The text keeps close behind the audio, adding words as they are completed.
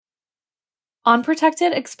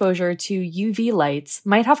Unprotected exposure to UV lights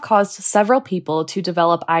might have caused several people to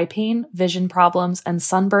develop eye pain, vision problems, and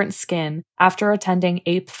sunburnt skin after attending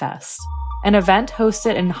Ape Fest, an event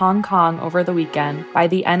hosted in Hong Kong over the weekend by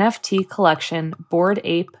the NFT collection Bored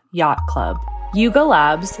Ape Yacht Club. Yuga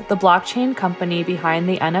Labs, the blockchain company behind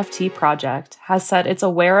the NFT project, has said it's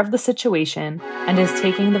aware of the situation and is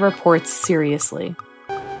taking the reports seriously.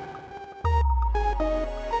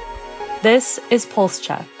 This is Pulse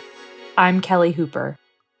Check. I'm Kelly Hooper.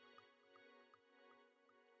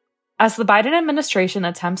 As the Biden administration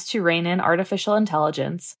attempts to rein in artificial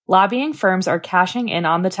intelligence, lobbying firms are cashing in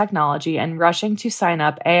on the technology and rushing to sign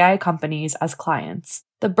up AI companies as clients.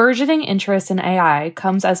 The burgeoning interest in AI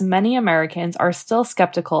comes as many Americans are still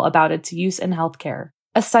skeptical about its use in healthcare.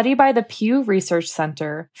 A study by the Pew Research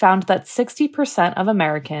Center found that 60% of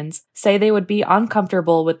Americans say they would be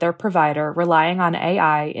uncomfortable with their provider relying on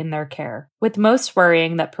AI in their care, with most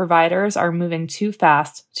worrying that providers are moving too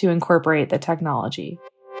fast to incorporate the technology.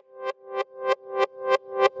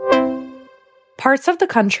 Parts of the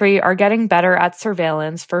country are getting better at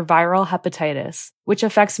surveillance for viral hepatitis, which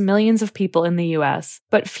affects millions of people in the U.S.,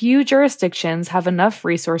 but few jurisdictions have enough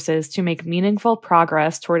resources to make meaningful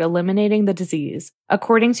progress toward eliminating the disease,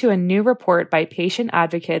 according to a new report by patient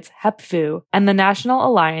advocates HepVU and the National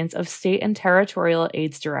Alliance of State and Territorial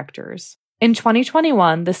AIDS Directors. In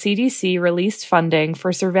 2021, the CDC released funding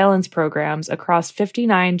for surveillance programs across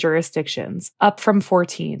 59 jurisdictions, up from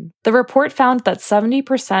 14. The report found that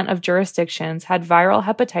 70% of jurisdictions had viral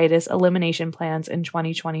hepatitis elimination plans in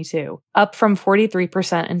 2022, up from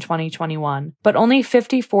 43% in 2021, but only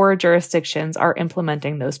 54 jurisdictions are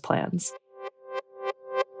implementing those plans.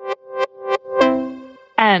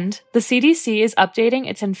 And the CDC is updating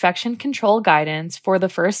its infection control guidance for the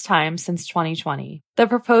first time since 2020. The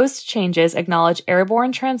proposed changes acknowledge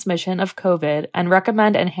airborne transmission of COVID and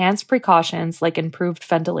recommend enhanced precautions like improved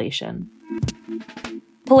ventilation.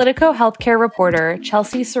 Politico healthcare reporter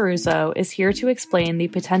Chelsea Cirruzzo is here to explain the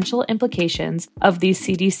potential implications of these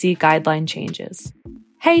CDC guideline changes.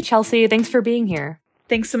 Hey, Chelsea, thanks for being here.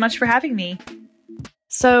 Thanks so much for having me.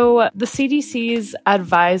 So the CDC's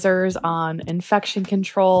advisors on infection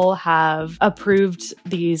control have approved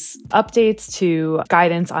these updates to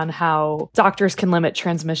guidance on how doctors can limit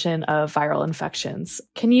transmission of viral infections.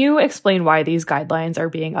 Can you explain why these guidelines are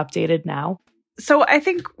being updated now? So I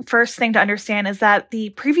think first thing to understand is that the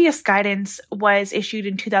previous guidance was issued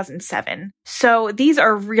in 2007. So these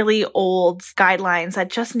are really old guidelines that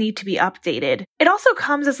just need to be updated. It also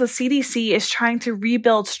comes as the CDC is trying to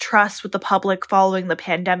rebuild trust with the public following the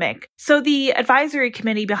pandemic. So the advisory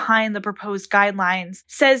committee behind the proposed guidelines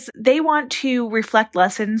says they want to reflect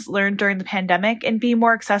lessons learned during the pandemic and be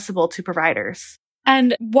more accessible to providers.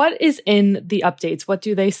 And what is in the updates? What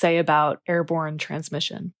do they say about airborne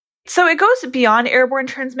transmission? So it goes beyond airborne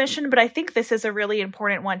transmission, but I think this is a really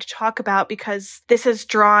important one to talk about because this has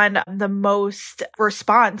drawn the most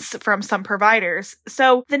response from some providers.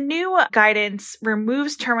 So the new guidance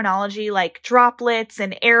removes terminology like droplets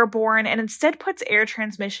and airborne and instead puts air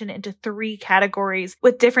transmission into 3 categories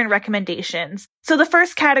with different recommendations. So the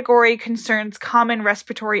first category concerns common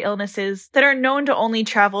respiratory illnesses that are known to only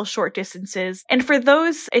travel short distances. And for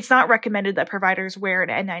those, it's not recommended that providers wear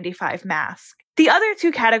an N95 mask. The other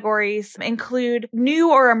 2 categories include new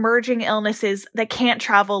or emerging illnesses that can't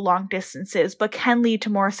travel long distances but can lead to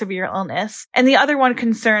more severe illness. And the other one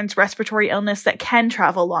concerns respiratory illness that can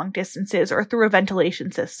travel long distances or through a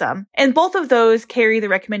ventilation system. And both of those carry the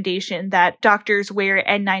recommendation that doctors wear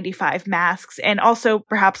N95 masks and also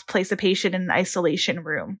perhaps place a patient in an isolation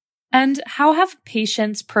room. And how have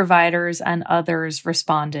patients, providers, and others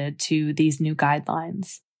responded to these new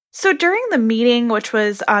guidelines? So during the meeting, which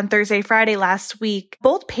was on Thursday, Friday last week,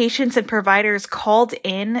 both patients and providers called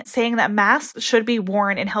in saying that masks should be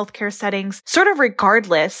worn in healthcare settings sort of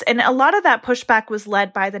regardless. And a lot of that pushback was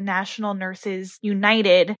led by the National Nurses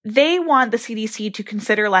United. They want the CDC to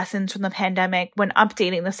consider lessons from the pandemic when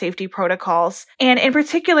updating the safety protocols. And in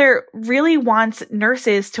particular, really wants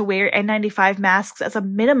nurses to wear N95 masks as a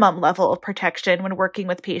minimum level of protection when working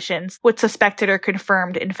with patients with suspected or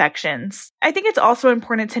confirmed infections. I think it's also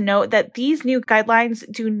important to note that these new guidelines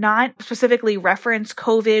do not specifically reference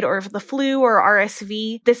COVID or the flu or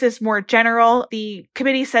RSV. This is more general. The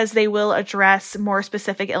committee says they will address more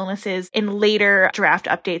specific illnesses in later draft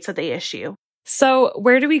updates that they issue. So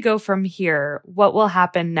where do we go from here? What will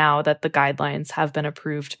happen now that the guidelines have been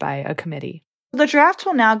approved by a committee? The draft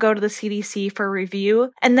will now go to the CDC for review,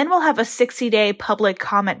 and then we'll have a 60-day public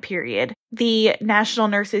comment period. The National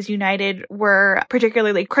Nurses United were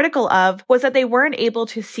particularly critical of was that they weren't able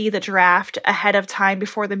to see the draft ahead of time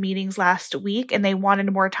before the meetings last week, and they wanted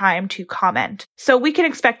more time to comment. So we can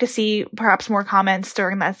expect to see perhaps more comments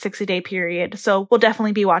during that 60-day period. So we'll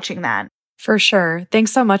definitely be watching that. For sure.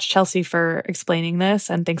 Thanks so much, Chelsea, for explaining this,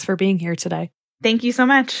 and thanks for being here today. Thank you so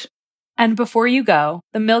much. And before you go,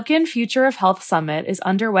 the Milken Future of Health Summit is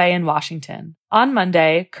underway in Washington. On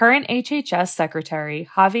Monday, current HHS Secretary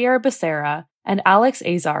Javier Becerra and Alex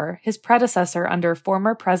Azar, his predecessor under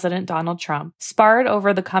former President Donald Trump, sparred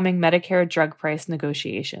over the coming Medicare drug price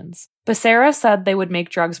negotiations. Becerra said they would make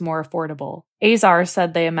drugs more affordable. Azar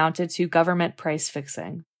said they amounted to government price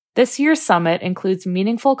fixing. This year's summit includes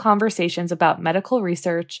meaningful conversations about medical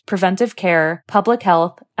research, preventive care, public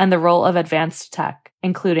health, and the role of advanced tech,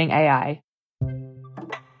 including AI.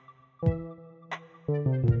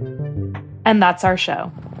 And that's our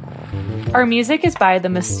show. Our music is by the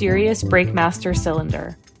mysterious Breakmaster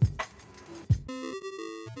Cylinder.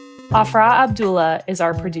 Afra Abdullah is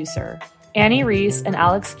our producer. Annie Reese and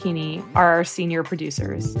Alex Keeney are our senior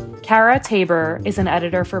producers. Kara Tabor is an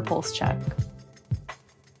editor for PulseCheck.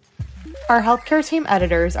 Our healthcare team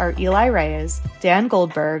editors are Eli Reyes, Dan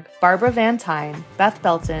Goldberg, Barbara Van Tyne, Beth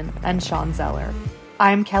Belton, and Sean Zeller.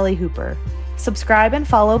 I'm Kelly Hooper. Subscribe and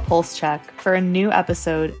follow PulseCheck for a new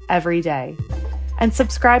episode every day. And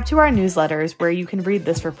subscribe to our newsletters where you can read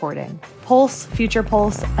this reporting: Pulse, Future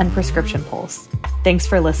Pulse, and Prescription Pulse. Thanks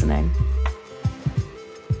for listening.